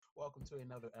welcome to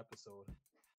another episode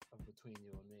of Between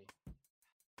You and Me.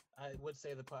 I would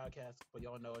say the podcast, but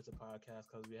y'all know it's a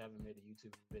podcast because we haven't made a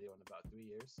YouTube video in about 3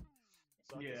 years.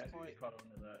 So at this point,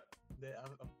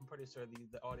 I'm pretty sure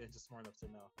the audience is smart enough to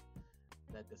know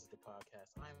that this is the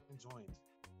podcast. I'm joined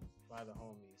by the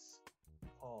homies,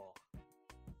 Paul,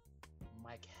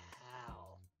 Mike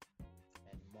Hal,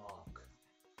 and Mark.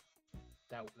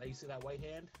 That you see that white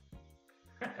hand?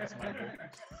 That's Michael.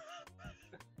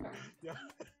 Yeah.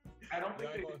 I don't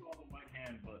think they call the white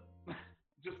hand, but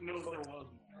just know there was one.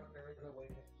 There is a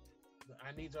white hand.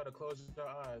 I need y'all to close your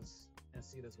eyes and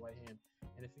see this white hand.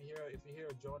 And if you hear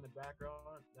a Joe in the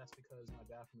background, that's because my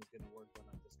bathroom is getting work done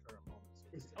at this current moment.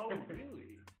 So oh,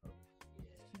 really?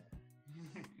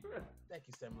 Yeah. Thank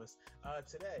you, Stemless.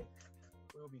 Today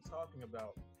we will be talking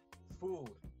about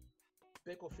food,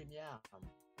 pickle finiam,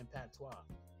 and patois.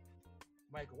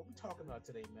 Michael, what we talking about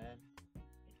today, man?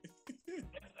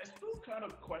 I still kind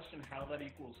of question how that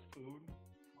equals food.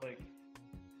 Like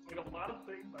a lot of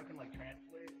things I can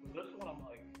translate, but this one I'm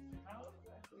like, how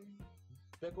exactly?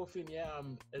 Pickle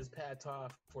finiam is patois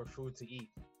for food to eat.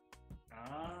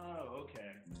 Ah,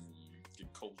 okay.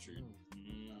 Get cultured.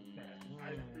 Okay. I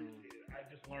appreciate it. I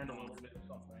just learned a little bit of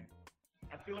something.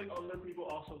 I feel like other people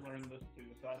also learned this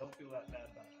too, so I don't feel that bad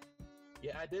about it.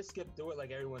 Yeah, I did skip through it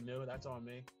like everyone knew. That's on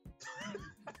me.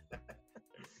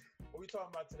 What are we talking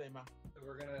about today, man? So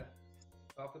we're gonna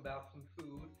talk about some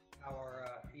food, how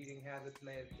our eating habits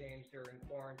may have changed during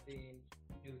quarantine,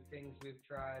 new things we've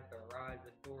tried, the rise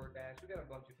of DoorDash. We got a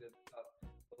bunch of good stuff.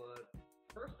 But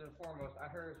first and foremost, I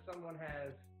heard someone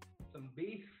has some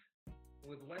beef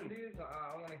with Wendy's.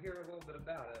 I want to hear a little bit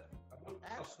about it.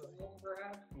 Actually,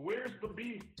 perhaps? Where's the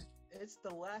beef? It's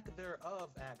the lack thereof,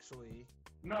 actually.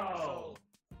 No.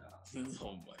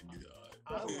 Oh my god.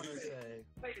 I want to say,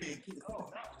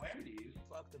 not Wendy's.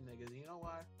 fuck them niggas. You know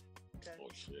why? Okay.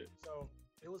 Oh shit. So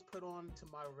it was put on to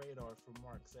my radar from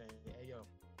Mark saying, "Hey yo,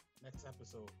 next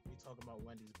episode we talking about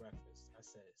Wendy's breakfast." I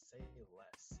said, "Say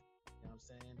less." You know what I'm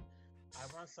saying? I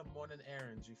run some morning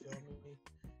errands. You feel me?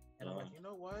 And I'm like, you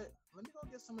know what? Let me go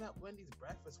get some of that Wendy's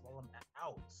breakfast while I'm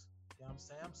out. You know what I'm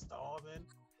saying? I'm starving.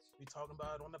 We talking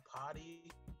about it on the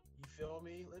potty. You feel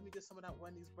me? Let me get some of that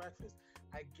Wendy's breakfast.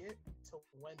 I get to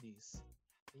Wendy's.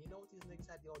 And you know what these niggas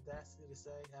had the audacity to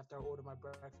say after I ordered my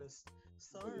breakfast?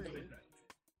 Sorry.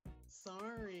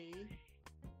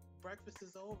 Breakfast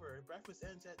is over. Breakfast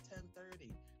ends at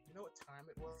 10:30. You know what time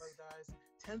it was, guys?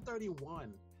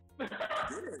 10:31.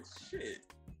 Good shit.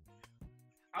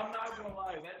 I'm not gonna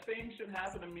lie, that same shit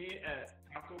happened to me at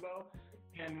Taco Bell.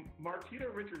 And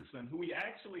Marquita Richardson, who we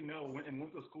actually know and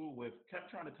went to school with, kept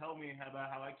trying to tell me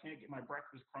about how I can't get my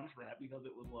breakfast crunch wrap because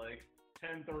it was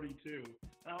 10:32.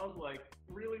 And I was like,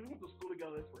 really? We went to school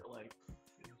together for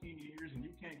 15 years and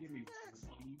you can't give me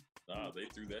one? Nah, they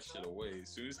threw that shit away. As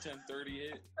soon as 10:30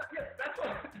 hit, yeah, that's what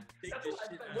I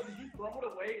shit said. When you throw it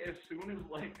away as soon as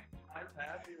time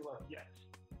passed, you're like, yes.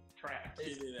 Trash. get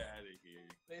it out of here.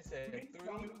 They said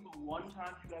the one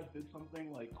time you guys did something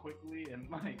quickly and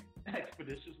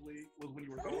expeditiously was when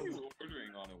you were What are going. you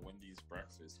ordering on a Wendy's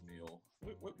breakfast meal?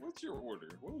 What's your order?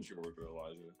 What was your order,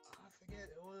 Elijah? I forget.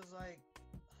 It was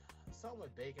something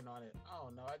with bacon on it. I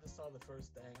don't know. I just saw the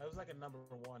first thing. It was a number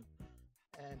one.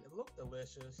 And it looked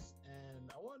delicious.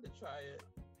 And I wanted to try it.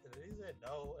 And he said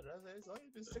no. And I said, it's only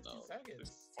been 60 seconds.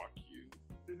 Just fuck you.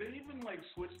 Did they even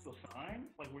switch the sign?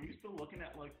 Were you still looking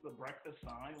at the breakfast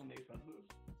sign when they said this?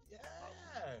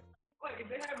 Yeah. If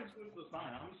they haven't switched the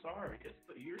sign, I'm sorry.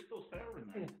 You're still serving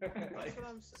that. That's what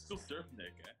I'm saying. Still serving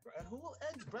that guy. And who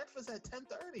ends breakfast at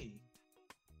 10:30?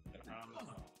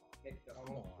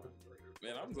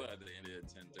 Man, I'm glad they ended at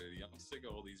 10:30. I'm sick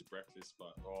of all these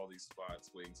spots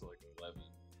waiting till 11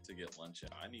 to get lunch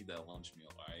out. I need that lunch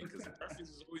meal, all right? Because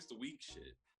breakfast is always the weak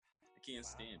shit. I can't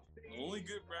stand it. The only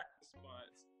good breakfast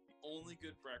spots,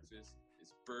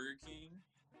 is Burger King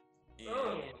and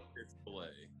Chick-fil-A.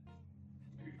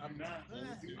 I'm not.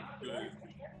 Good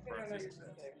breakfast.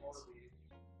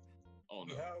 Oh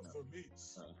no. Yeah, for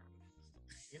meats.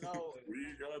 You know,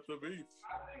 We got the beef.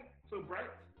 I think so.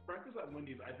 Breakfast at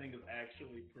Wendy's, I think, is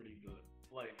actually pretty good.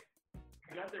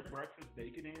 I got their breakfast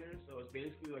baconator, so it's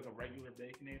basically a regular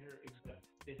baconator, except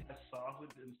it has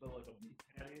sausage instead of a beef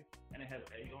patty, and it has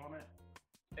egg on it,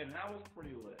 and that was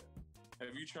pretty lit.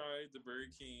 Have you tried the Burger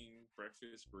King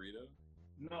breakfast burrito?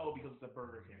 No, because it's a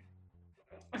Burger King.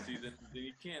 See, then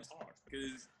you can't talk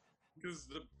because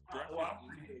the breakfast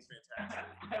burrito is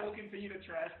fantastic. I will continue to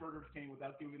trash Burger King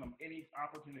without giving them any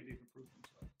opportunity to prove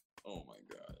themselves. Oh my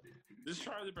god. Just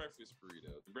try the breakfast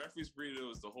burrito. The breakfast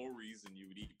burrito is the whole reason you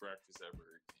would eat breakfast at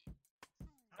Burger King.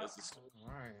 That's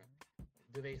all right.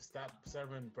 Do they stop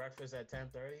serving breakfast at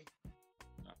 10:30?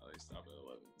 No, they stop at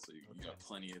 11, so you got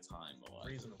plenty of time.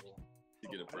 Reasonable. To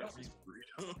get a breakfast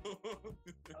burrito.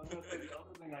 I was gonna say the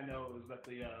other thing I know is that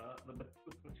the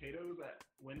potatoes at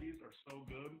Wendy's are so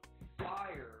good.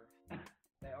 Fire.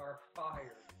 They are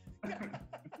fire. I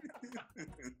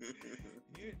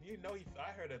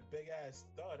heard a big ass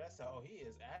thud. That's how he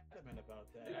is adamant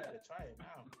about that. Yeah. I gotta try it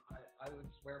now. I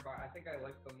would swear by. I think I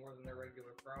like them more than their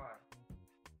regular fry.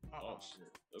 Oh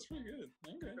shit, that's pretty good.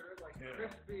 Okay. They're like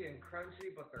crispy and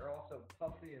crunchy, but they're also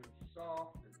puffy and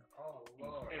soft. And oh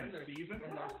lord, and they're seasoned.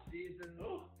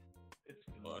 Oh, it's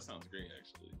good. Well, that sounds great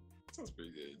actually. That sounds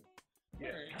pretty good.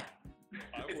 Yeah.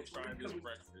 I will try this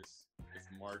breakfast if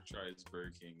Mark tries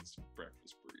Burger King's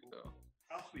breakfast burrito.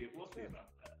 I'll see it. We'll see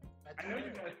about that. I know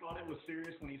you guys thought it was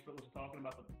serious when he was talking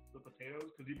about the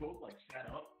potatoes because you both like sat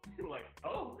up. You were like,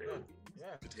 "Oh, really?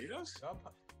 Yeah, potatoes."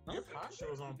 Your posture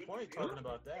was on point talking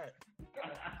about that.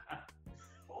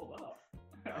 Hold up.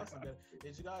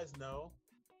 Did you guys know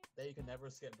that you can never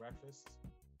skip breakfast?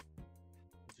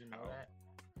 Did you know that?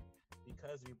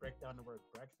 Because if you break down the word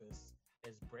breakfast,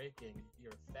 it's breaking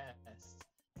your fast.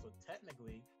 So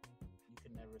technically, you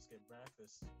can never skip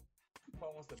breakfast.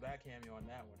 Paul wants to backhand you on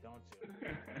that one, don't you?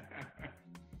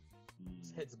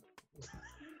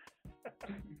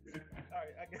 All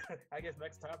right, I guess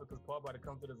next topic because Paul about to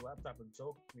come to this laptop and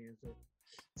choke me and shit.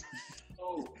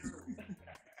 Oh.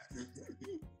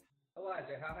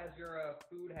 Elijah, how has your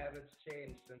food habits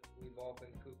changed since we've all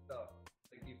been cooped up?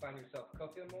 Like, do you find yourself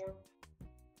cooking more?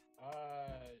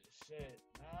 Shit.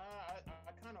 Nah,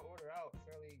 I kind of order out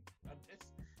fairly.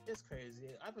 It's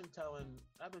crazy. I've been telling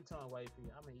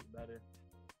wifey I'm gonna eat better,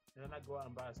 and then I go out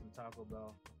and buy some Taco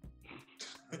Bell.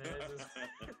 And then it's just,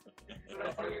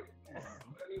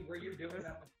 were you doing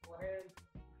that beforehand?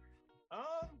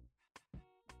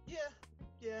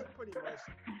 Yeah, pretty much.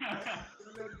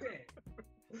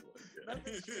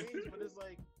 Nothing's changed, but it's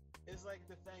like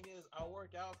the thing is, I'll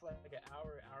work out for like an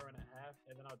hour and a half,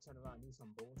 and then I'll turn around and do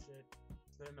some bullshit.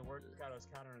 So then the workout is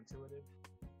counterintuitive.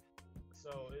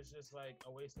 So it's just like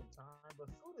a waste of time. But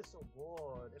food is so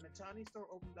bored. And the Chinese store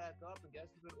opened back up, and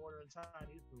guess who's been ordering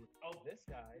Chinese food? Oh, this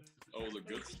guy. Oh, the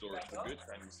good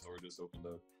Chinese store just opened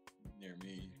up near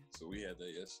me. So we had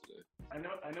that yesterday. I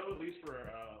know. At least for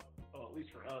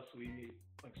us, we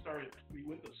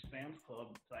went to Sam's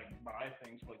Club to like buy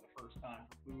things for like the first time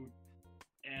for food,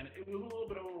 and it was a little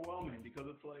bit overwhelming because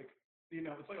it's like, you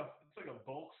know, it's like a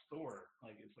bulk store,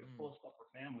 like it's like full of stuff for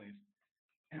families,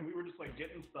 and we were just like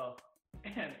getting stuff,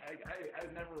 and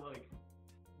I've never like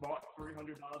bought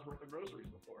 $300 worth of groceries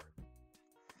before.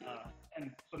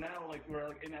 And so now, like, we're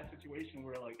like in that situation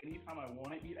where, like, anytime I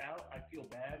want to eat out, I feel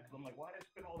bad because I'm like, why did I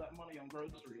spend all that money on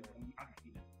groceries? I'm not gonna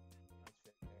eat it.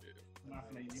 I'm not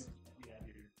gonna use what we have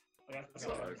here. Like,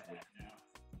 that's now.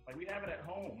 Like, we have it at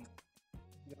home.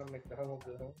 You gotta make the home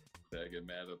good, huh? I get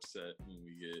mad upset when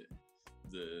we get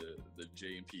the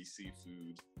J&P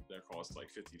seafood that costs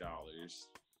like $50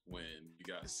 when you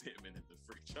got salmon in the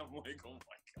fridge. I'm like, oh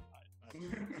my god.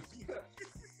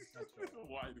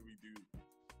 Why do we do that?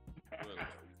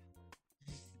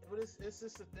 But it's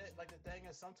just the thing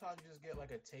is sometimes you just get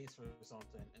like a taste for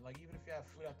something, and like even if you have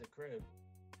food at the crib,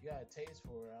 you got a taste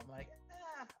for it. I'm like,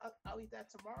 I'll eat that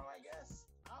tomorrow, I guess.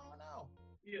 I don't know.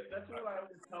 Yeah, that's what I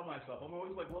always tell myself. I'm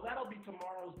always like, well, that'll be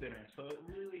tomorrow's dinner, so it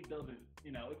really doesn't,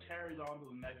 you know, it carries on to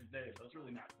the next day, so it's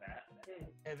really not that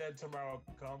bad. And then tomorrow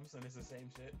comes and it's the same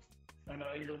shit. I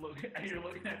know you're looking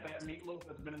at that meatloaf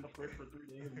that's been in the fridge for 3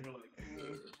 days, and you're like,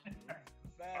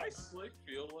 I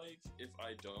feel like if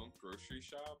I don't grocery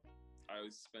shop, I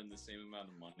would spend the same amount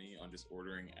of money on just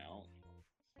ordering out.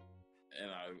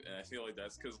 And I feel like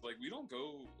that's because like we don't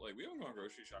go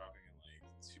grocery shopping in like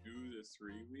 2 to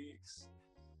 3 weeks,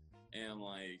 and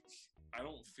like I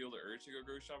don't feel the urge to go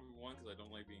grocery shopping because I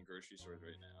don't like being in grocery stores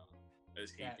right now. I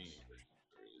just hate being in grocery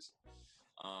stores.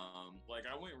 Like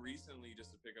I went recently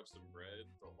just to pick up some bread,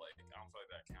 but like I don't feel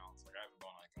like that counts. Like I haven't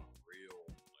gone like on a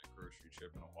real like grocery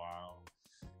trip in a while.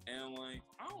 And like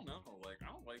I don't know, like I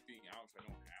don't like being out if I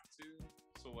don't have to.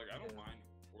 So like I don't mind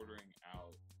ordering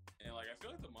out, and like I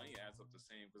feel like the money adds up the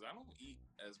same because I don't eat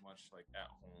as much like at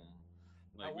home.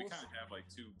 Like we kind of have like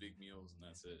 2 big meals and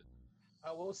that's it.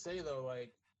 I will say though,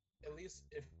 like at least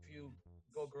if you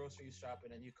go grocery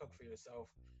shopping and you cook for yourself,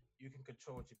 you can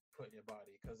control what you put in your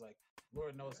body. Because like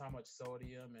Lord knows how much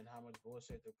sodium and how much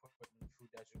bullshit they're putting in the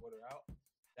food that you order out.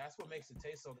 That's what makes it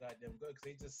taste so goddamn good, because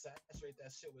they just saturate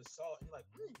that shit with salt. And you're like,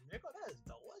 nigga, that is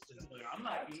delicious. I'm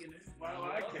not eating it. Why do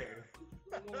I care?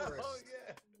 Oh,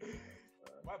 yeah.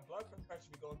 My blood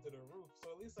pressure be going through the roof.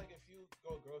 So at least, like, if you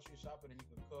go grocery shopping and you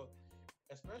can cook,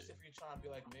 especially if you're trying to be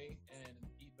like me and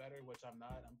eat better, which I'm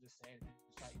not. I'm just saying, if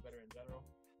you're trying to eat better in general,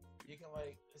 you can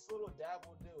like it's a little dab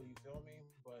will do. You feel me?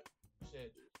 But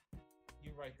shit,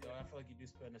 you're right though. I feel like you do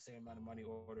spend the same amount of money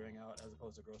ordering out as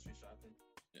opposed to grocery shopping.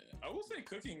 Yeah, I will say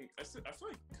cooking. I feel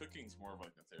like cooking's more of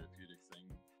like a therapeutic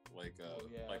thing. Like,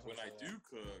 like when I do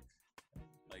cook,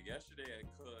 like yesterday I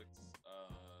cooked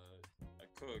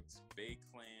bay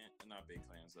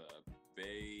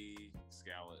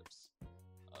scallops.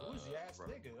 Who's the ass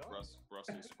nigga?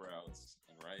 Brussels sprouts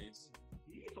and rice.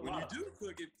 When you do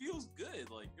cook, it feels good.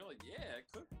 Like you're like, yeah, I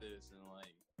cooked this, and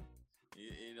like,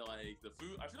 like the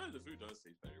food. I feel like the food does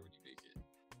taste better when you bake it.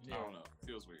 Yeah. I don't know. It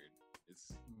feels weird.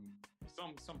 It's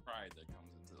some pride that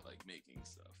comes into like making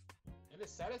stuff. And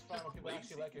it's satisfying when people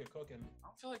actually like your cooking. I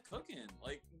don't feel like cooking,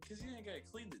 like, because you gotta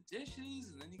clean the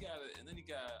dishes, and then you gotta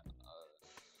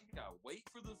wait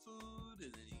for the food,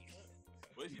 and then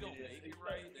what if you don't make it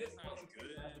right? That's not as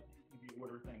good. You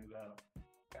order things out.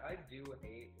 I do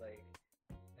hate like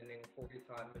spending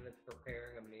 45 minutes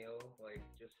preparing a meal, like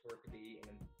just for it to be eaten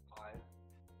in 5.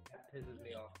 That pisses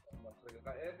me off so much.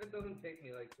 Like if it doesn't take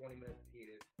me like 20 minutes to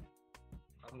eat it,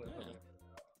 I'm gonna cook it.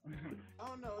 I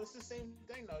don't know. It's the same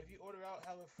thing though. If you order out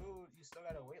hella food, you still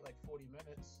gotta wait like 40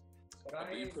 minutes.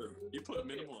 You put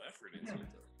minimal effort into it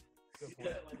though. Good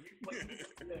point.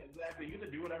 Yeah, exactly. You have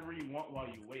to do whatever you want while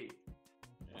you wait.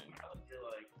 Yeah. Not like you're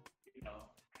like,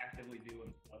 actively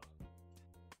doing stuff. You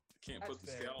can't put the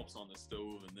scallops on the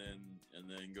stove and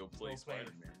then go play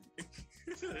Spider-Man.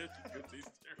 That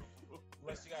tastes terrible.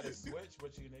 Unless you got a Switch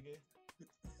with you, nigga.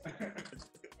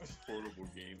 Portable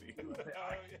gaming.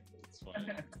 It's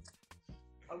fine.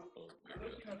 I was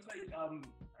gonna say, I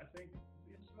think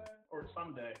yesterday or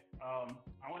Sunday, I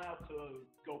went out to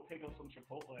go pick up some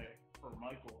Chipotle for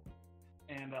Michael,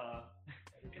 and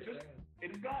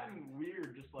it's gotten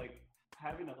weird just like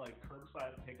having a like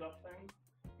curbside pickup thing,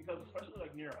 because especially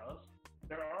like near us,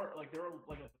 there are like a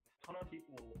ton of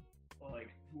people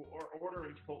like who are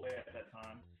ordering Chipotle at that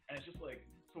time, and it's just like.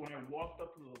 So when I walked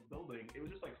up to the building, it was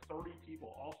just like 30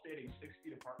 people all standing 6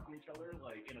 feet apart from each other,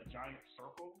 like in a giant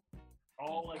circle,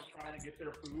 all like trying to get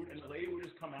their food. And the lady would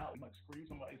just come out and like scream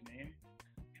somebody's name.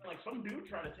 And like some dude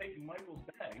tried to take Michael's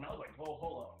bag, and I was like, "Oh,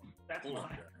 hold up, that's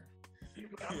mine."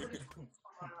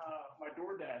 My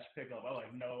DoorDash pickup. I was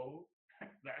like, "No,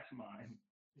 that's mine."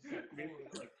 Basically,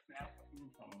 like snatched the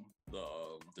food from him.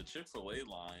 The Chick-fil-A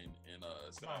line in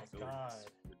South Philly is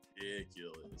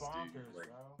ridiculous, bonkers, dude.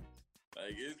 Like, bro.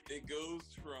 Like it goes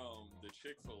from the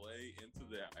Chick-fil-A into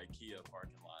the IKEA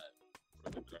parking lot for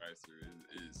the drive-thru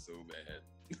is so bad.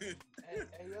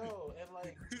 and yo, and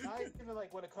like not even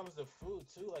like when it comes to food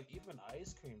too, like even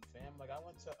ice cream, fam. Like I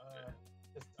went to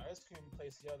this ice cream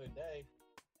place the other day,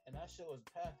 and that shit was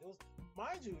packed. It was,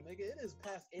 mind you, nigga, it is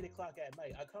past 8 o'clock at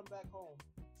night. I come back home.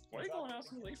 Why are you going out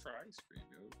so late for ice cream,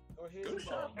 yo? Or here's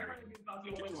not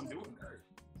the only one doing that.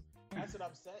 That's what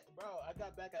I'm saying, bro. I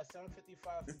got back at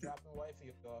 7:55 from dropping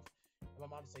wifey off, and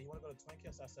my mom said, "You want to go to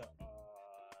Twinkies?" I said,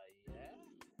 yeah."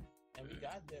 And we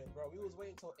got there, bro. We was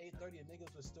waiting until 8:30, and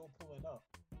niggas was still pulling up.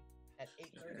 At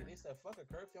 8:30, they said, "Fuck a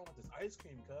curfew, I want this ice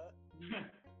cream cut."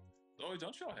 Oh,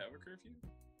 don't y'all have a curfew?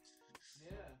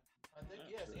 Yeah, I think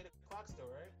it's 8 o'clock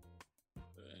still, right?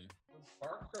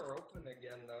 Parks are open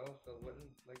again though, so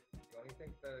don't you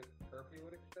think the curfew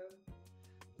would extend?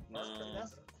 No.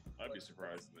 I'd be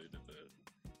surprised if they did that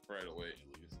right away, at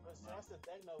least. But so that's the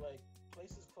thing, though. Like,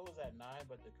 places close at 9,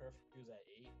 but the curfew's at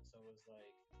 8. So it's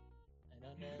like, I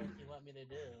don't know what you want me to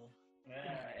do.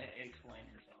 Explain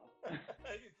yourself.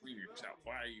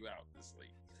 Why are you out this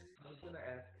late? I was gonna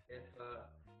ask if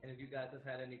any of you guys have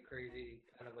had any crazy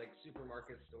kind of like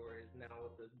supermarket stories now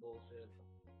with this bullshit.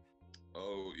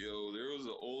 Oh, yo, there was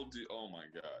an old dude. Oh my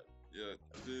god, yeah.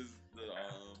 This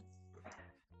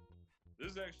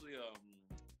is actually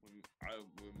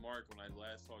with Mark, when I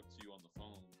last talked to you on the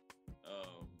phone,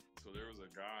 so there was a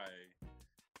guy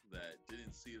that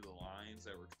didn't see the lines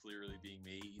that were clearly being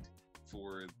made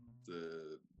for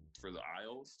the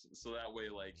aisles, so that way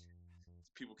like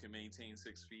people can maintain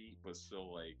 6 feet but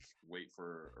still like wait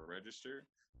for a register.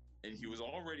 And he was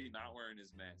already not wearing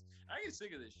his mask. I get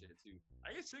sick of this shit too.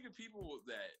 I get sick of people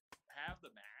that have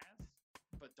the mask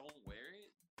but don't wear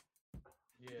it.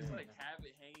 Yeah. Just like have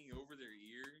it hanging over their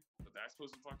ear, but that's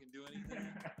supposed to fucking do anything.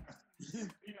 They're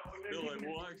like,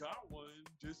 well, I got one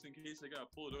just in case I gotta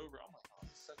pull it over. I'm like, oh,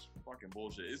 it's such fucking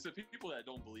bullshit. It's the people that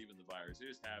don't believe in the virus. They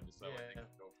just have it so I think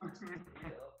go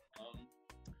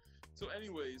So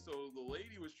anyway, so the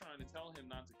lady was trying to tell him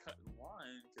not to cut in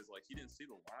line because like he didn't see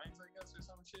the lines, I guess, or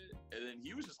some shit. And then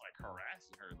he was just like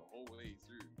harassing her the whole way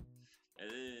through. And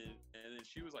then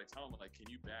she was like telling him like, can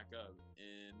you back up?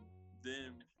 And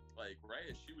then like right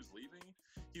as she was leaving,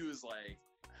 he was like,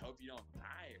 "I hope you don't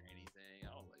die or anything."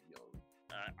 I was like, "Yo,"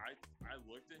 I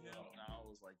looked at him and I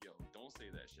was like, "Yo, don't say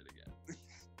that shit again."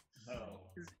 No.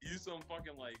 You some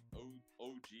fucking like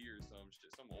OG or some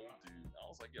shit, some old dude. I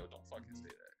was like, "Yo, don't fucking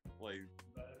say that." Like,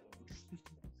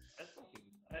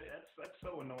 that's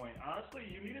so annoying. Honestly,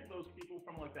 you needed those people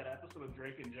from like that episode of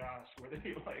Drake and Josh where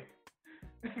they like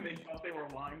they thought they were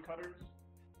line cutters.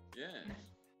 Yeah.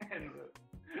 And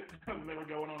they were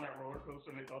going on that roller coaster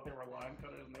and they thought they were line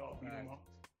cutters and they all beat them up.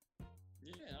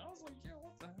 Yeah, I was like, yo,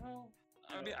 what the hell?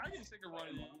 I mean, I get sick of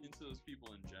running into those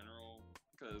people in general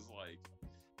because, like,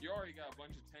 you already got a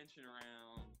bunch of tension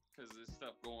around because there's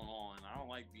stuff going on. I don't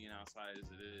like being outside as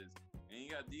it is. And you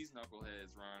got these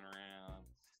knuckleheads running around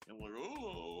and like,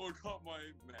 oh, I caught my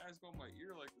mask on my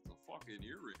ear like it's a fucking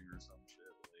earring or some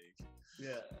shit. Like,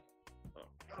 yeah.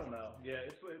 I don't know. Yeah,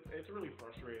 it's really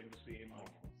frustrating to see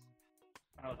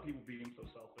like people being so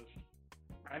selfish.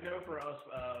 I know for us,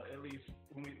 at least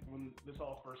when this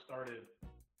all first started,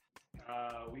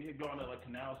 we had gone to like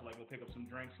canals to like go pick up some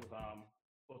drinks with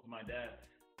my dad.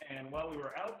 And while we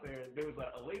were out there, there was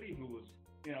a lady who was,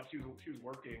 you know, she was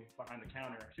working behind the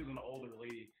counter. She was an older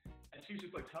lady, and she was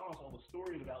just like telling us all the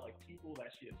stories about like people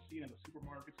that she had seen in the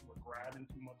supermarkets who were grabbing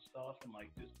too much stuff and like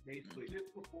just basically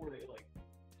just before they like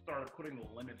started putting the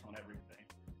limits on everything.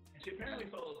 And she apparently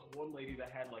saw this one lady that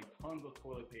had like tons of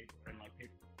toilet paper and like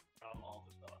paper all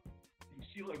this stuff. And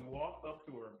she like walked up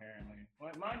to her apparently.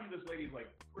 Mind you, this lady's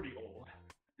like pretty old.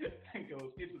 And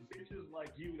goes, "It's bitches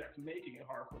like you that's making it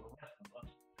hard for the rest of us."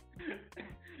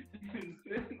 And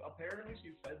then apparently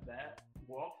she said that,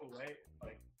 walked away,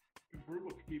 like a group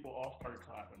of people all started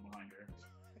clapping behind her.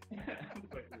 I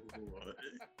was like, what?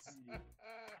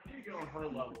 I need to get on her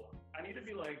level. I need to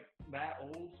be like that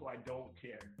old so I don't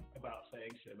care about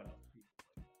saying shit about people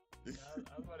like that.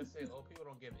 I was about to say, old people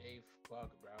don't give a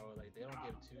fuck, bro. Like, they don't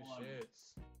give two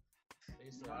shits. They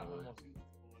say almost.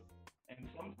 And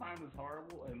sometimes it's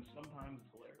horrible, and sometimes it's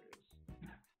hilarious.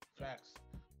 Facts.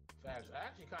 I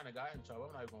actually kind of got in trouble.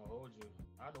 I'm not even gonna hold you.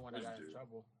 I'm the one that got in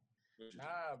trouble.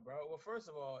 Nah, bro. Well, first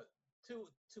of all, two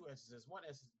instances. One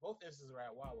instance, both instances were at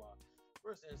Wawa.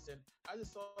 First instant, I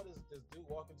just saw this dude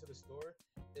walk into the store.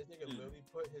 This nigga literally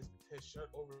put his shirt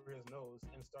over his nose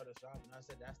and started shopping. I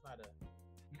said, "That's not a."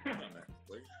 Man.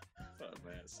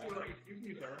 Excuse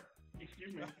me, sir.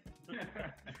 Excuse me.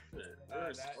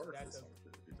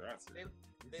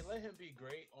 They let him be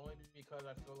great only because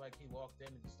I feel like he walked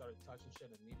in and just started touching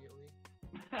shit immediately.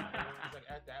 It was like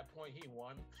at that point he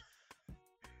won.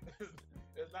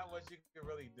 There's not much you can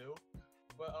really do.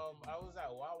 But I was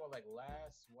at Wawa like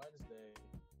last Wednesday,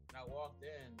 and I walked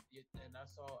in and I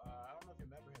saw I don't know if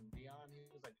you remember him, Dion. He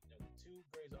was like 2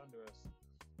 grades under us,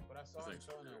 but I saw him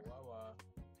chilling at Wawa,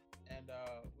 and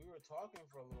we were talking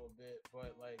for a little bit,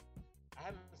 but like. I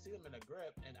haven't seen him in a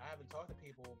grip, and I haven't talked to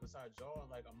people besides y'all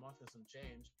in like a month and some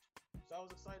change. So I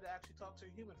was excited to actually talk to a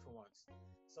human for once.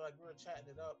 So like we were chatting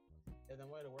it up, and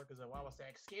then one of the workers at Wawa said,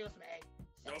 "Excuse me,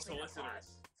 no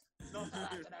solicitors. No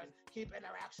solicitors. Keep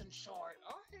interaction short."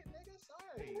 All right, nigga,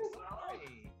 sorry.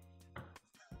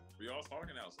 Were y'all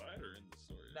talking outside or in the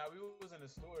store? Nah, we was in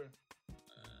the store.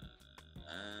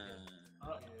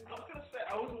 I was gonna say,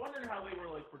 I was wondering how they were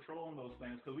like patrolling those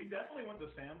things because we definitely went to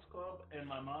Sam's Club and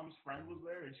my mom's friend was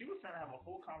there and she was trying to have a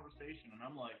whole conversation and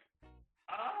I'm like,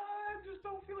 I just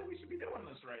don't feel like we should be doing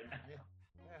this right now.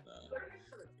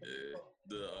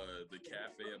 The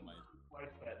cafe at my wife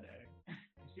that day,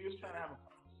 she was trying to have a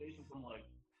conversation from like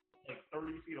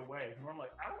 30 feet away and I'm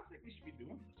like, I don't think we should be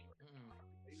doing this right now.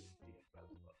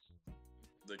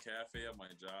 The cafe at my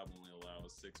job only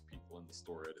allows 6 people in the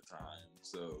store at a time,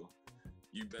 so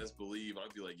you best believe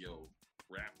I'd be like, "Yo,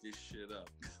 wrap this shit up."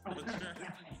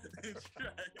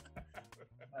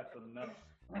 That's enough.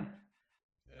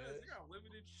 They got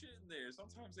limited shit in there.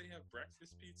 Sometimes they have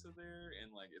breakfast pizza there,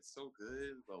 and like it's so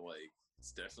good, but like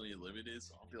it's definitely limited.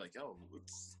 So I'll be like, "Yo,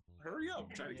 let's hurry up,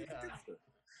 try to get the pizza."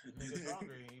 Niggas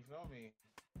hungry, you feel me?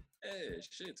 Hey,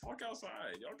 shit, talk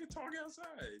outside. Y'all can talk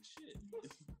outside. Shit.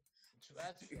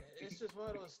 It's just one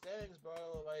of those things,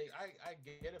 bro. Like I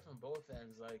get it from both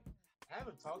ends. Like I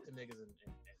haven't talked to niggas in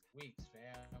weeks,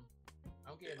 fam.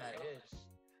 I'm getting that itch.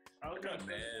 I got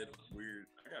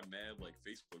mad like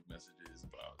Facebook messages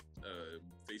about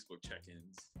Facebook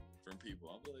check-ins from people.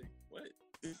 I'm like, what?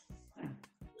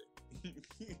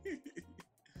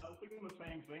 I was thinking the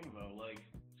same thing though. Like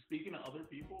speaking to other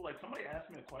people, like somebody asked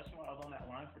me a question while I was on that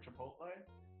line for Chipotle.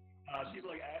 She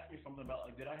like asked me something about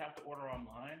like, did I have to order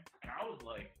online? And I was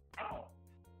like, I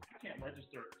can't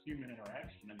register human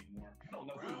interaction anymore. I don't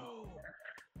know. Bro,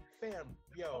 fam,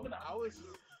 yo,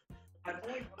 I've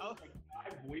only heard like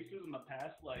 5 voices in the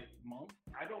past like month.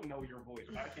 I don't know your voice.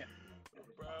 I can't.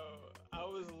 Bro, I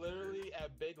was literally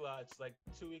at Big Lots like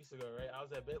 2 weeks ago, right? I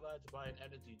was at Big Lots buying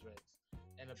energy drinks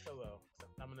and a pillow.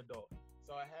 I'm an adult,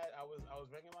 so I was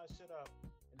ringing my shit up,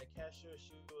 and the cashier,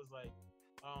 she was like,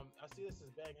 I see this is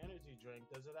Bang energy drink.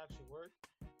 Does it actually work?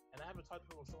 And I haven't talked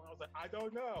to her with someone. I was like, I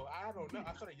don't know. I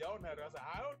started yelling at her. I was like,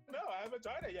 I don't know. I haven't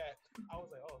tried it yet. I was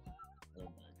like, oh. Oh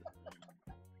my god.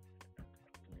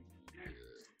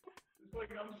 It's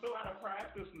like I'm so out of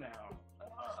practice now.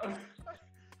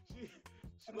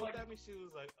 She looked at me. She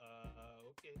was like,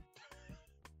 okay.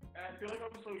 And I feel like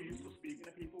I'm so used to speaking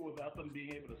to people without them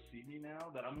being able to see me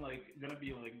now that I'm like gonna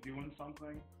be like doing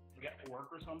something, like at work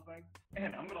or something,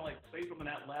 and I'm gonna like say something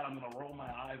out loud. I'm gonna roll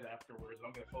my eyes afterwards.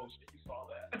 I'm gonna post it. You saw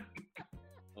that?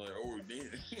 Like, oh,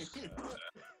 man.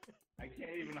 I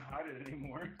can't even hide it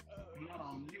anymore. I'm not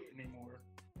on mute anymore.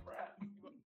 Crap.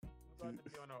 We're about to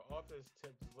be on our office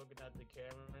tips, looking at the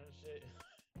camera and shit.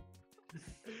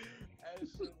 that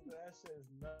shit is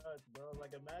nuts, bro.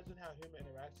 Like, imagine how human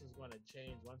interaction is going to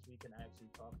change once we can actually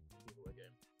talk to people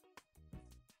again.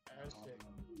 That shit.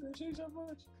 That change that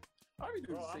much? I be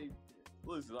doing the same.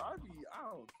 Listen, I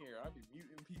don't care. I be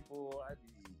muting people. I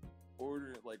be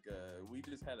ordering we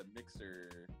just had a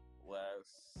mixer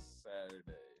last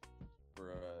Saturday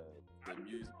for the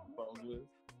music phones with,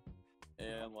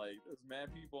 and like there's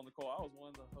mad people on the call. I was one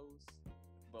of the hosts,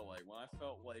 but like when I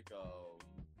felt like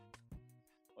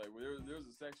there was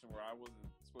a section where I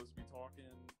wasn't supposed to be talking,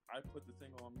 I put the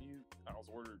thing on mute. I was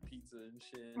ordering pizza and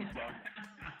shit.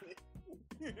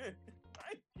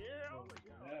 I care. I was like,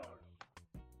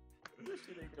 this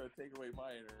shit ain't gonna take away my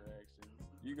interactions.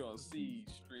 You're gonna see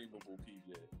streamable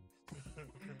PJ.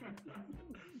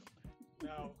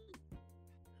 Now,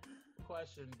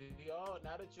 question: do y'all,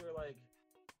 now that you're like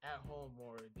at home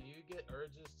more, do you get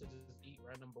urges to just eat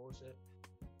random bullshit?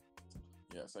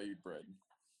 Yes, I eat bread.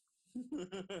 I've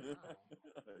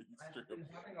been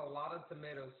having a lot of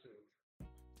tomato soup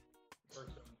for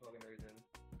some fucking reason.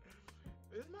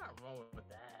 There's not wrong with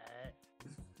that.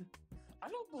 I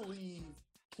don't believe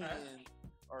cans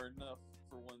are enough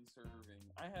for one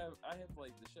serving. I have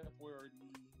like the Chef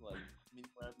Boyardee like mini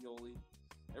ravioli.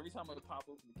 Every time I pop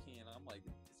open the can, I'm like,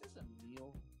 is this a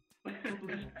meal?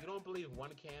 You don't believe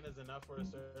one can is enough for a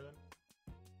serving?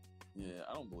 Yeah,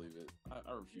 I don't believe it. I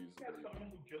refuse to believe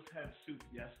someone who just had soup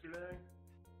yesterday.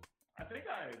 I think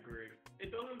I agree.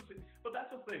 It doesn't, but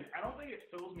that's the thing. I don't think it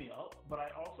fills me up, but I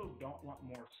also don't want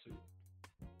more soup.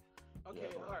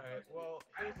 Okay, all right. Well,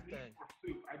 here's the thing. More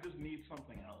soup. I just need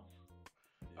something else.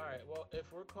 Yeah. All right. Well, if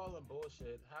we're calling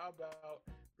bullshit, how about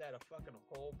that? A fucking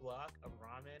whole block of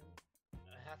ramen,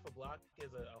 half a block is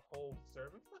a whole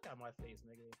serving. Fuck out my face,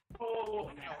 nigga.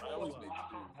 Oh, half a block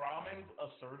of ramen a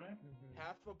serving? Mm-hmm.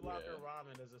 Half a block of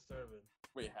ramen is a serving.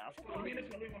 Wait, half? You mean to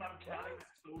tell me when I'm counting the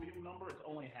sodium number, it's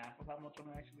only half of how much I'm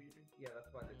actually eating? Yeah,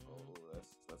 that's why they call it. Oh,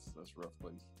 that's rough,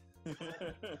 buddy.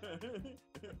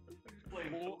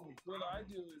 Well, what I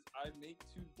do is I make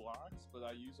 2 blocks, but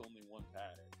I use only 1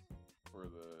 pack for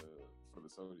the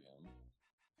sodium.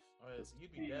 Oh, yes,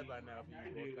 you'd be dead by now if you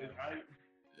use both packs.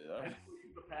 I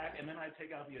use the pack and then I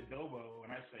take out the adobo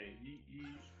and I say,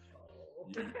 yeet.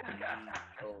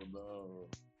 Oh no.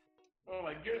 Oh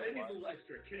my god, I need a little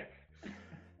extra kick.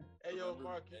 Hey yo,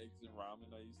 Mark. Eggs and ramen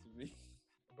I used to be.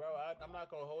 Bro, I'm not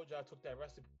gonna hold you. I took that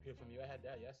recipe from you. I had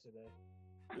that yesterday.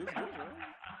 It was good, right?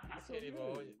 I can't even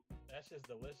hold you. That's just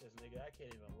delicious, nigga. I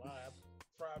can't even lie. I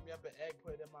fried me up an egg,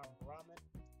 put it in my ramen,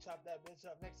 chop that bitch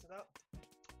up, mix it up.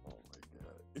 Oh my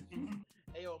god.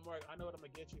 Hey yo, Mark, I know what I'm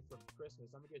gonna get you for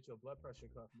Christmas. I'm gonna get you a blood pressure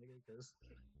cuff, nigga, because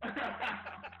I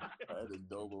had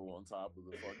adobo on top of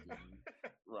the fucking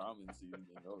ramen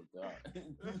seasoning. Oh god.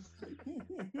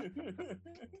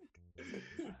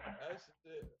 That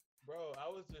shit, bro, I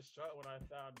was distraught when I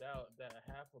found out that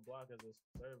half a block is a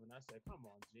serving. I said, come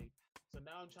on, G. So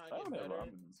now I'm trying to get better.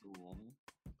 Ramen in school.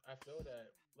 I feel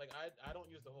that. Like, I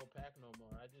don't use the whole pack no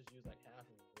more. I just use like half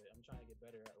of it. I'm trying to get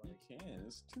better at like. You can.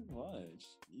 It's too much.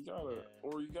 You gotta,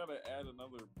 or you gotta add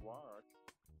another block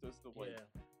just to like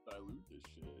dilute this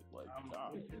shit. Like,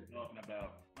 what you're talking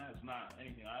about? That's not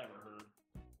anything I ever heard.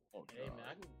 Oh, hey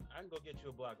man, I can go get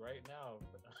you a block right now.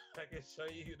 I can show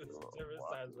you the serving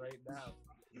size right now.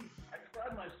 I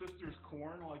tried my sister's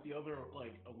corn like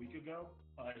a week ago.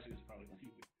 Well, actually, it's probably a few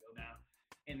weeks ago now.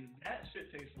 And that shit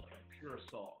tastes like pure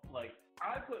salt. Like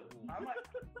I might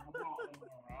put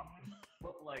ramen,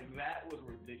 but like that was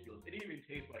ridiculous. It didn't even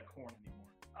taste like corn anymore.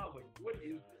 I was like, what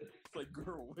is this? It's like,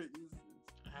 girl, what is this?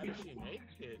 How did she make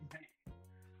it?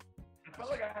 I felt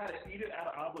like I had to eat it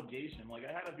out of obligation. Like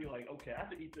I had to be like, okay, I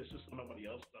have to eat this just so nobody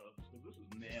else does. Because this is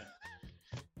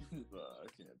nasty. Nah, I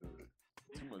can't do it.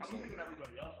 Too much. I'm giving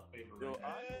everybody else a favor. Yo,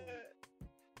 Anya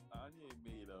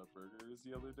made burgers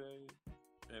the other day,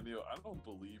 and I don't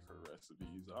believe her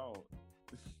recipes. I don't.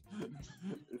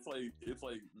 it's like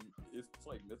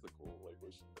mythical, like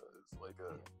what she does. Like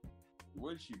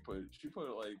what did she put? She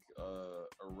put like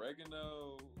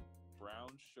oregano,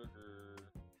 brown sugar,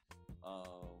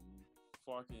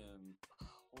 fucking.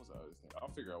 What was that other thing?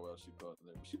 I'll figure out what else she put in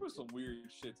there. But she put some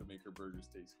weird shit to make her burgers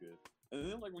taste good. And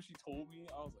then, like, when she told me,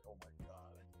 I was like, oh my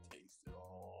god, I can taste it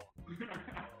all.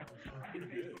 You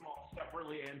taste them all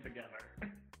separately and together.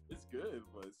 It's good,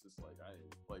 but it's just like,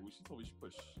 when she told me she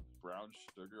put brown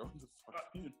sugar on the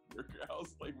fucking burger, I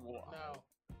was like, wow.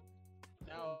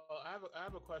 Now, I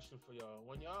have a question for y'all.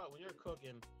 When you're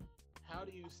cooking, how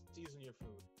do you season your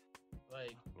food?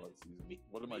 Like,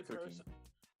 what am I cooking?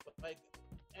 Like,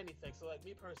 anything. So, like,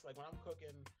 me personally, like, when I'm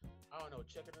cooking, I don't know,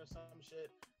 chicken or some shit,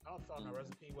 I don't follow my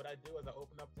recipe. What I do is I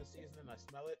open up the seasoning, I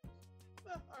smell it.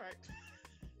 All right.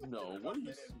 No, what are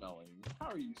you smelling?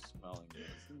 How are you smelling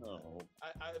this? No.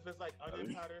 If it's like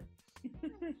onion powder,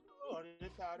 onion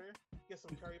powder, get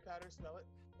some curry powder, smell it.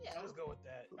 Yeah, let's go with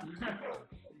that. I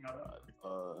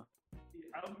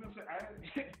was gonna say,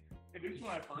 at least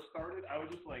when I first started, I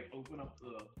would just like open up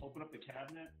the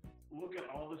cabinet, look at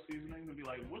all the seasonings, and be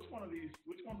like, which ones of these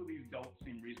don't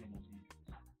seem reasonable to use?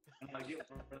 And like get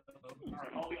all the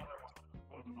other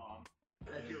ones on.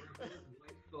 As your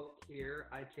white salt here,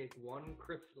 I take 1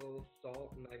 crystal of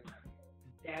salt and I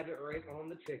dab it right on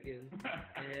the chicken,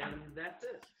 and that's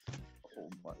it. Oh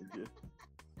my god.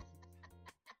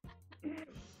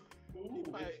 Ooh,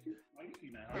 it's too spicy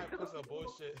now. You put some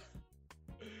bullshit.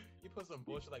 You put some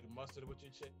bullshit like mustard with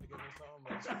your chicken or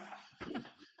something.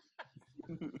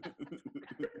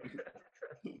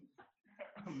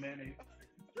 Mayonnaise.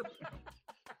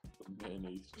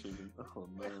 Mayonnaise chicken. Oh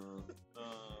no.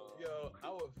 Yo, I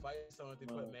would fight someone to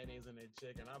put mayonnaise in their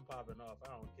chicken. I'm popping off. I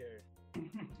don't care.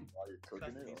 While you're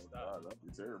cooking it? Oh god, that'd be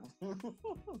terrible.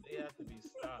 They have to be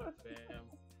stopped, fam.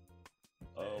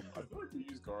 I feel like we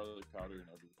use garlic powder and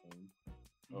everything.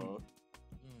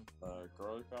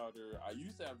 Garlic powder. I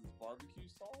used to have this barbecue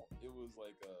salt. It was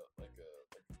like a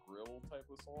grill type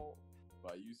of salt,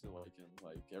 but I used it like in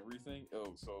like everything.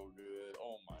 Oh, so good.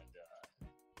 Oh my god.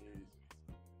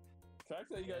 Can I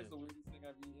tell you guys the weirdest thing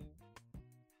I've eaten?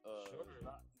 Sure. It's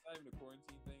not even a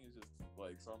quarantine thing. It's just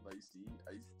like something I used to eat.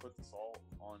 I used to put the salt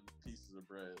on pieces of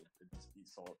bread and just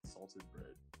eat salted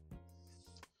bread.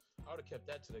 I would have kept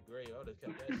that to the grave. I would have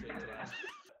kept that shit to the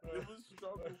It was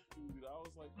struggle food. I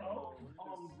was like,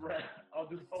 bread. I'll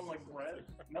just on like bread.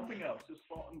 Nothing else. Just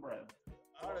salt and bread.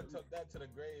 I would have took that to the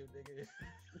grave, nigga.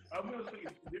 I was gonna say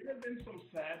there have been some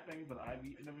sad things that I've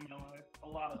eaten in my life. A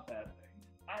lot of sad things.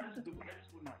 I just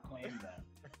would not claim that.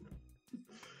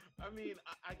 I mean,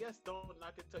 I guess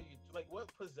not to tell you, like,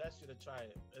 what possessed you to try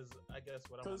it is, I guess,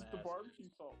 what I'm gonna ask. Because the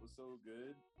barbecue salt was so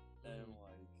good, and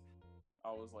like, I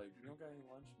was like, you don't got any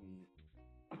lunch meat.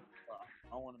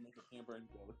 I want to make a hamburger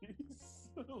belly.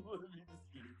 Let me just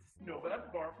eat. No, but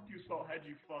that barbecue salt had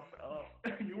you fucked up.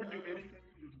 You were doing anything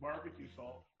with this barbecue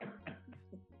salt.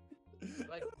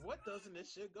 Like, what doesn't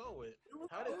this shit go with?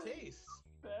 How'd it taste?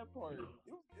 That part. It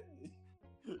was good.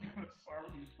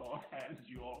 Barbecue salt has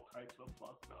you all types of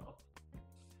fucked up.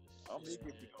 I'll make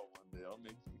it one day. I'll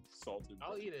make salted.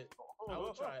 I'll eat it. I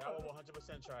will try it. I will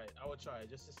 100% try it. I will try it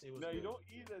just to see what's good. No, you don't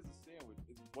eat it as a sandwich.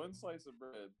 It's one slice of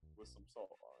bread with some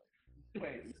salt on it.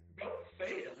 Wait, don't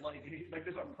say it like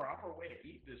there's a proper way to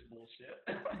eat this bullshit.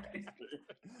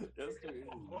 Yes, there is.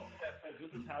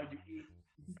 This is how you eat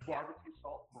barbecue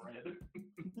salt bread.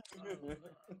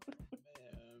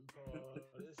 Man, bro,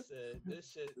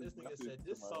 this nigga said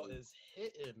this salt is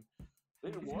hitting.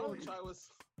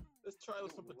 Let's try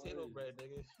with some potato bread,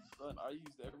 nigga. Son, I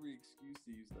used every excuse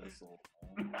to use that salt.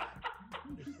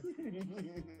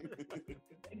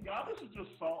 Thank God this is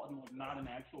just salt and like not an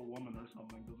actual woman or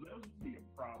something, because that would be a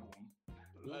problem.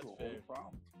 That's a fair.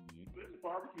 Problem for me. This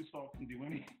barbecue salt can do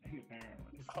anything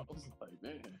apparently. I was like,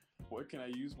 man, what can I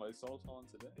use my salt on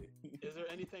today? Is there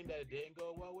anything that it didn't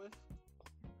go well with?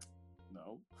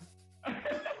 No.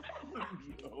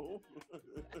 No.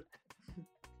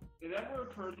 Did it ever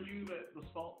occur to you that the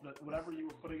salt, that whatever you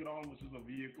were putting it on was just a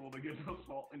vehicle to get the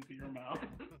salt into your mouth?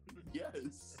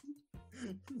 Yes.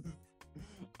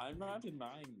 I'm not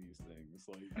denying these things.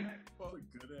 Like, it's a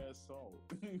good ass salt.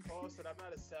 Paul said, I'm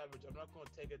not a savage. I'm not going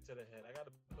to take it to the head. I got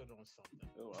to put it on something.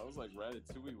 Oh, I was like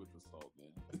Ratatouille with the salt, man.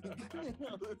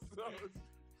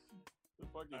 The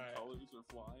fucking colors are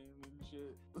flying and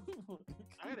shit.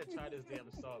 I gotta try this damn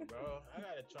salt, bro. I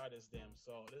gotta try this damn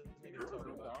salt. This nigga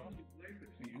talking about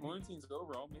Quarantine's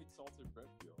over. I'll make salted bread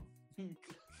for y'all.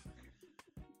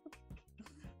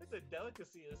 it's a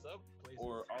delicacy in some places.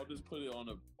 Or I'll just put it on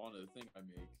a thing I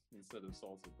make instead of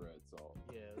salted bread. So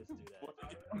yeah, let's do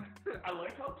that. I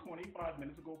like how 25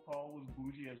 minutes ago Paul was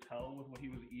bougie as hell with what he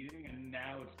was eating, and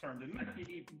now it's turned into he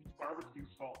eats barbecue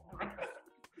salt.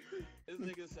 This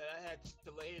nigga said I had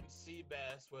Chilean sea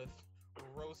bass with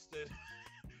roasted.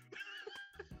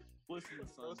 Listen,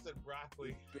 son, roasted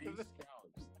broccoli. Base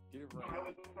scallops. Get it right. I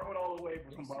would throw it all away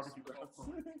for some barbecue salt.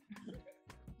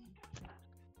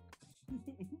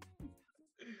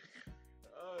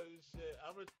 Oh shit!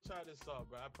 I'm gonna try this salt,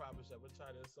 bro. I promise you, I'm gonna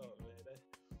try this salt, man.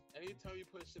 Anytime you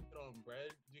put shit on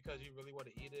bread because you really want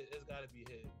to eat it, it's gotta be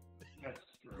hidden.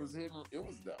 That's true.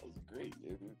 That was great,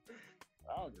 dude.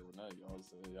 I don't give a nut, y'all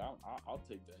say. I'll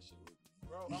take that shit with me.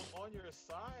 Bro, I'm on your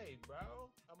side, bro.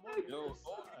 I'm on your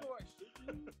side.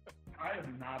 I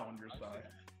am not on your side.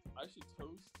 I should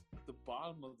toast the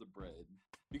bottom of the bread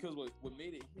because what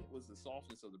made it hit was the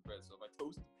softness of the bread. So if I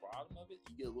toast the bottom of it,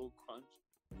 you get a little crunch,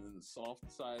 and then the soft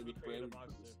side of the bread.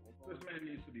 This man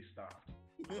needs to be stopped.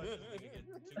 Too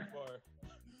far.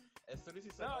 As soon as he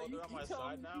said, "Oh, they're on my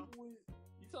side now," you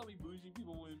tell me bougie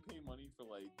people wouldn't pay money for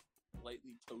like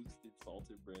lightly toasted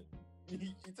salted bread.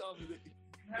 You tell me that.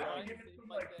 Yeah, give it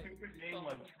some like stupid name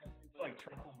like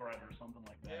truffle bread or something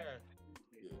like that.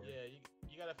 Yeah.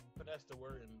 You gotta finesse the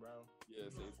wording, bro. Yeah,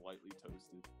 say it's lightly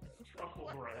toasted. Truffle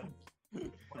bread.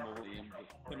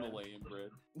 Himalayan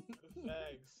bread.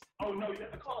 Thanks. Oh no, you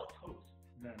have to call it toast.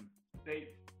 Then the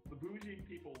bougie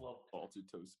people love salted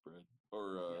toast bread.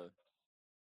 Or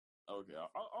okay,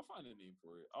 I'll find a name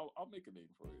for it. I'll make a name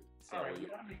for it. So, all right, you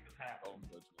gotta make this happen.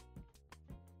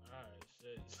 Alright,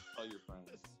 shit. Tell your friends.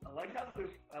 I like how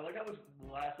this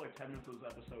last like 10 minutes of this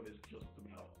episode is just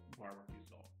about barbecue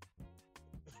salt.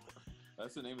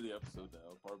 That's the name of the episode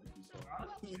now. Barbecue salt.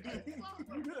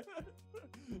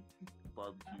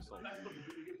 Barbecue salt. That's the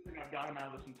biggest thing I've gotten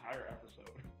out of this entire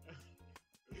episode.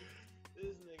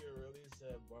 This nigga really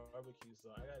said barbecue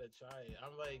salt. I gotta try it.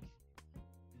 I'm like,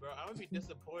 bro, I would be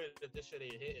disappointed if this shit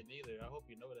ain't hitting either. I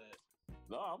hope you know that.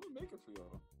 No, I'm gonna make it for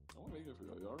y'all.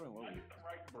 Y'all gonna love it. I get the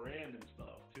right brand and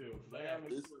stuff too.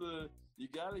 You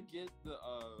gotta get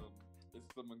it's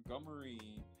the Montgomery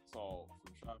salt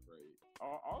from ShopRite.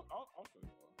 I'll show you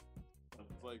all.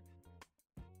 It's like,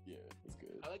 yeah, it's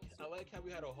good. I like how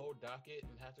we had a whole docket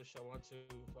and had to show on to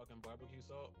fucking barbecue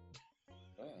salt.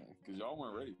 Yeah, because y'all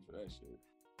weren't ready for that shit.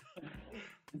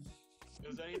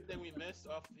 Is there anything we missed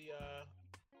off the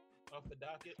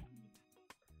docket?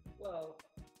 Well,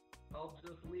 I'll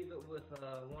just leave it with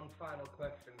one final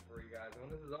question for you guys. When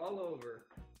this is all over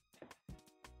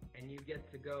and you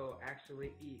get to go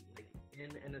actually eat, like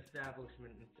in an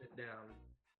establishment and sit down,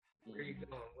 where are you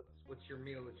going? What's your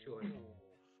meal of choice?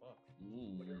 Fuck.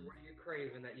 What are you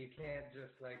craving that you can't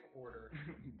just like order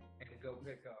and go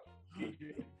pick up?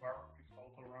 Barbecue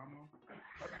saltarama.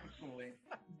 Personally,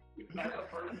 that's the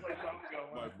first place I'm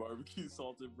going. My barbecue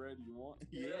salted bread. You want?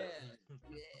 Yeah.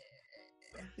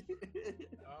 The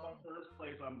first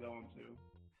place I'm going to.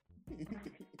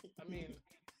 I mean,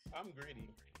 I'm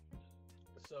greedy.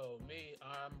 So me,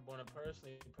 I'm gonna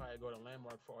personally probably go to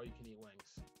Landmark for all you can eat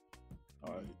wings.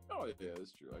 Oh yeah,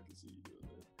 that's true. I can see you doing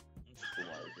that.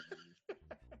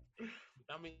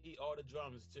 I'm gonna eat all the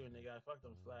drums too, nigga. I fuck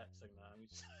them flats. Like, nah, oh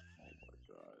my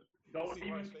god. Don't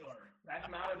even start. That's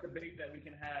not a debate that we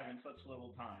can have in such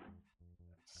little time.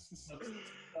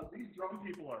 These drum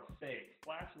people are fake.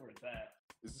 Flats where it's at.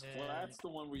 Is flats the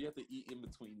one where you have to eat in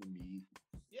between the meat?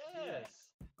 Yes.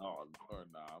 Oh, or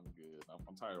nah, I'm good.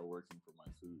 I'm tired of working for my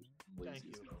food. Thank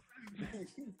you.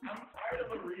 I'm tired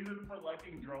of the reason for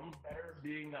liking drums better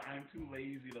being that I'm too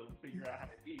lazy to figure out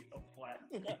how to eat a flat.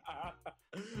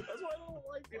 That's why I don't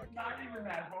like. It's not even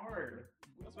that hard.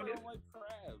 That's why I don't like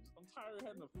crabs. I'm tired of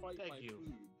having to fight my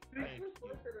food. Thank you.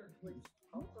 Like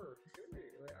tougher to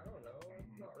me. Like, I don't know.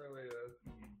 I'm not really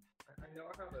I know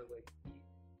how to like eat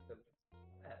the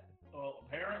fat. Well,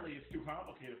 apparently it's too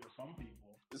complicated for some people.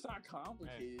 It's not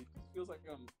complicated. It feels like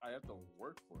I have to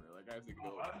work for it. Like I have to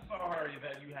go. I'm sorry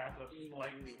that you have to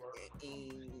slightly work.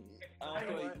 All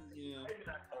right,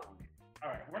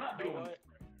 we're not doing it.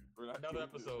 Another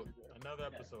episode. All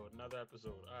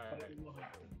right.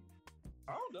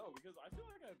 I don't know because I feel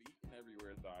like I've eaten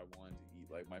everywhere that I wanted to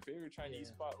eat. Like my favorite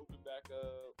Chinese spot opened back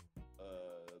up.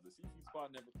 The seafood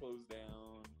spot never closed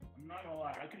down. I'm not gonna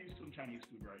lie, I could use some Chinese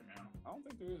food right now. I don't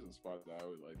think there is a spot that I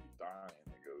would like be dying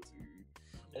to go to.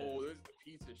 Oh, there's the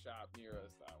pizza shop near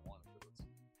us that I want to go to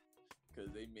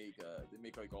because they make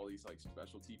like all these like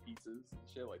specialty pizzas and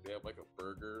shit. Like they have like a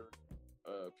burger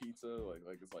pizza,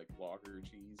 like it's like lager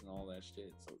cheese and all that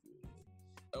shit. So good.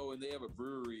 Oh, and they have a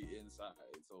brewery inside,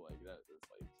 so like that's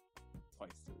like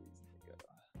twice the reason to go.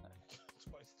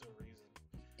 Twice the reason.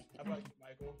 How about you,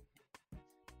 Michael?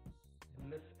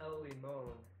 Miss El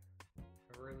Limon.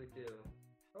 I really do.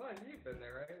 Oh, you've been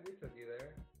there, right? We took you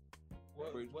there.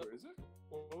 What is it?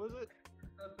 What was it?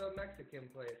 The Mexican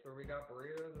place where we got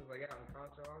burritos. It was like out in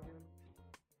Conshohocken.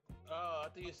 Oh, I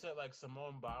think you said like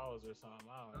Simone Biles or something.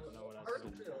 I don't even know what I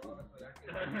said. Honestly, I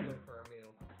could go for a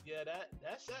meal. Yeah, that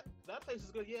place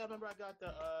is good. Yeah, I remember I got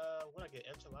the what I get,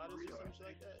 enchiladas or some shit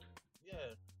like that.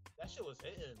 Yeah, that shit was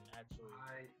hitting actually.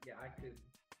 I could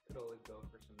always go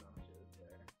for some nachos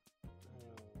there.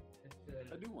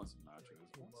 I do want some nachos.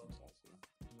 I want some salsa.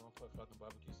 You want to put fucking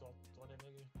barbecue sauce on that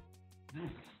nigga?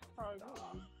 I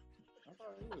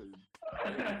probably would.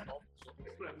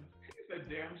 It's a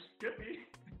damn Skippy.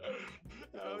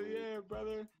 Oh yeah,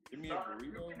 brother. Give me a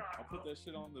burrito. I'll put that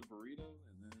shit on the burrito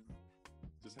and then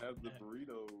just have the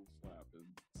burrito flap and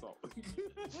salt. I'll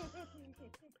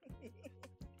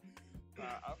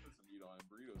put some meat on it.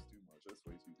 Burritos too much. That's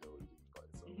way too jelly to eat by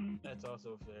itself. That's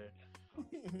also fair.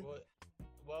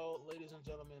 Well, ladies and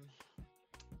gentlemen,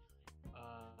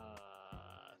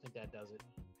 I think that does it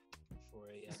for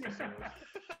a episode.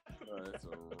 That's a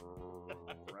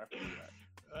rapidy rap.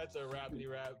 That's a rapidy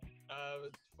rap.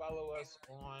 Follow us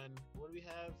on, what do we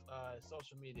have?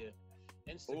 Social media.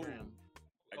 Instagram.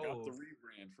 I got the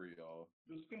rebrand for y'all.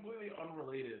 This is completely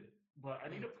unrelated, but I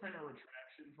need a printer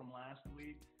retraction from last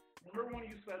week. Remember when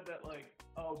you said that, like,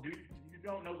 oh, dude, you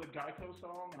don't know the Geico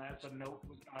song? And I said, nope,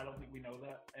 I don't think we know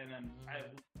that. And then I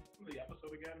listened to the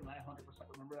episode again, and I 100%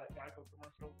 remember that Geico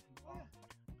commercial. Yeah.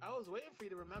 I was waiting for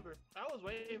you to remember. I was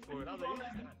waiting for it. I was like,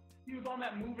 he was on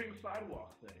that moving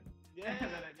sidewalk thing. Yeah,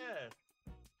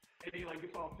 And he, like,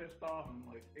 gets all pissed off, and,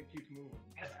 like, it keeps moving.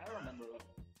 I remember that.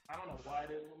 I don't know why I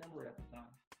didn't remember it at the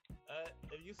time.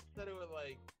 If you said it with,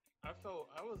 like, I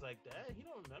was like, Dad, you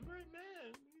don't remember it,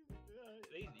 man?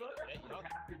 I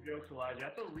have to jokes, Elijah.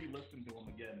 I have to re-listen to them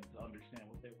again to understand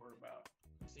what they were about.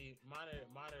 See, mine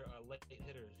are late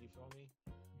hitters. You feel me?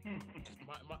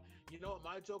 You know what?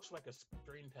 My jokes are like a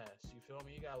screen pass. You feel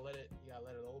me? You gotta let it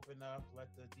open up.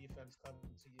 Let the defense come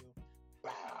to you.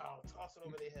 Wow! Toss it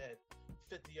over their head.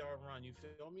 50-yard run. You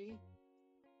feel me?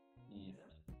 Yeah.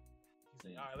 He's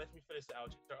like, all right, let me finish the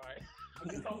outro. All right.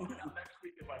 I'll find out next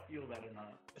week if I feel that or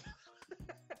not.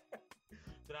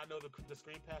 Then I know the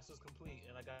screen pass is complete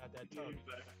and I got that tongue.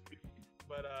 Exactly.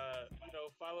 But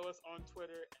follow us on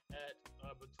Twitter at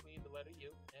between the letter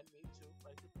U and me too,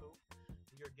 like the poo.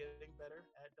 We are getting better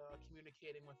at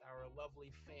communicating with our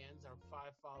lovely fans, our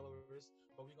 5 followers.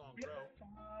 But we're gonna grow.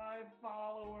 5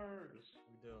 followers.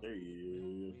 We do.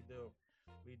 Yeah.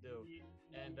 We do.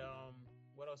 And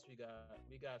what else we got?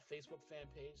 We got Facebook fan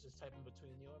page. Just type in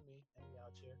between you and me, and we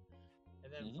out here.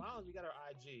 And then finally, we got our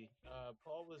IG.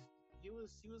 Paul was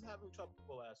having trouble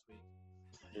last week.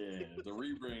 Yeah, the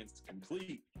rebrand's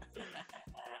complete.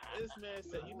 This man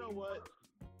said, you know what?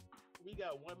 We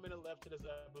got 1 minute left to this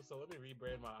episode. Let me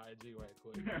rebrand my IG right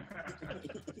quick.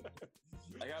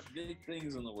 I got big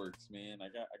things in the works, man. I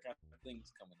got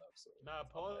things coming up. So nah,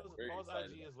 Paul's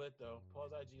IG is lit though.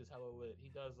 Paul's IG is hella lit. He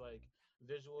does like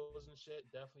visuals and shit.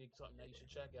 Definitely something that you should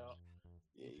check out.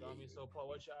 You feel me? So Paul,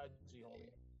 what's your IG,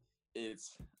 homie?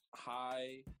 It's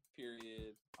Paul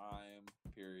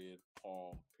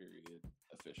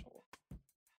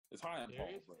It's high and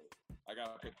Paul, but I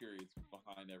gotta put periods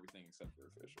behind everything except for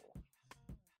official.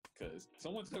 Cause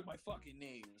someone took my fucking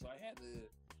name, so I had to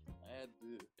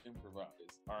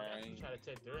improvise. All right. You try to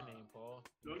take their name, Paul.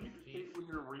 Don't you hate when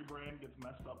your rebrand gets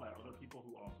messed up by other people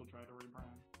who also try to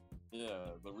rebrand?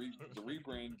 Yeah, the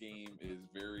rebrand game is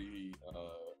very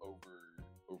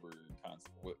over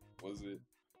constant. What was it?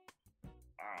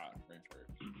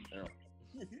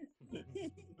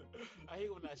 I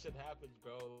hate when that shit happens,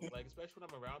 bro. Like, especially when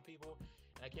I'm around people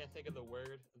and I can't think of the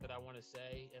word that I want to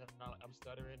say and I'm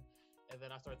stuttering, and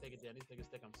then I start thinking, damn, these niggas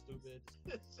think I'm stupid.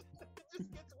 It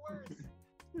just gets worse.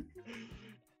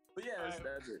 But yeah,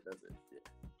 that's it. Yeah.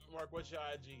 Mark, what's your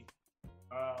IG?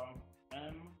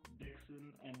 M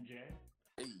Dixon NJ.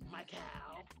 Hey. My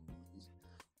cow.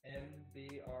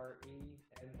 MBRENNAN993.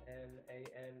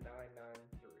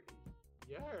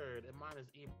 You heard, and mine is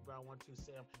E-Brown12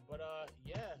 Sam. But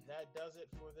yeah, that does it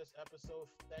for this episode.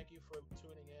 Thank you for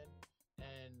tuning in,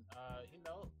 and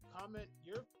comment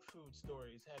your food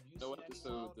stories. Have you no seen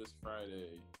episode this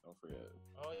Friday? Don't forget.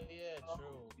 Oh yeah,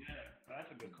 true. Yeah,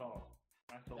 that's a good call.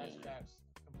 That's facts.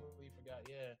 Completely forgot.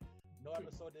 Yeah, no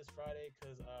episode this Friday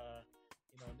because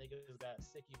niggas got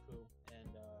sicky poo,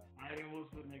 and I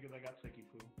was the nigga that got sicky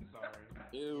poo. Sorry.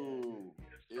 Ew.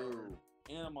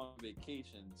 And I'm on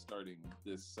vacation starting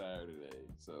this Saturday,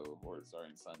 or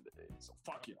starting Sunday. So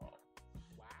fuck y'all.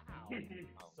 Wow.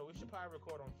 So we should probably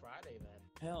record on Friday then.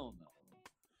 Hell no.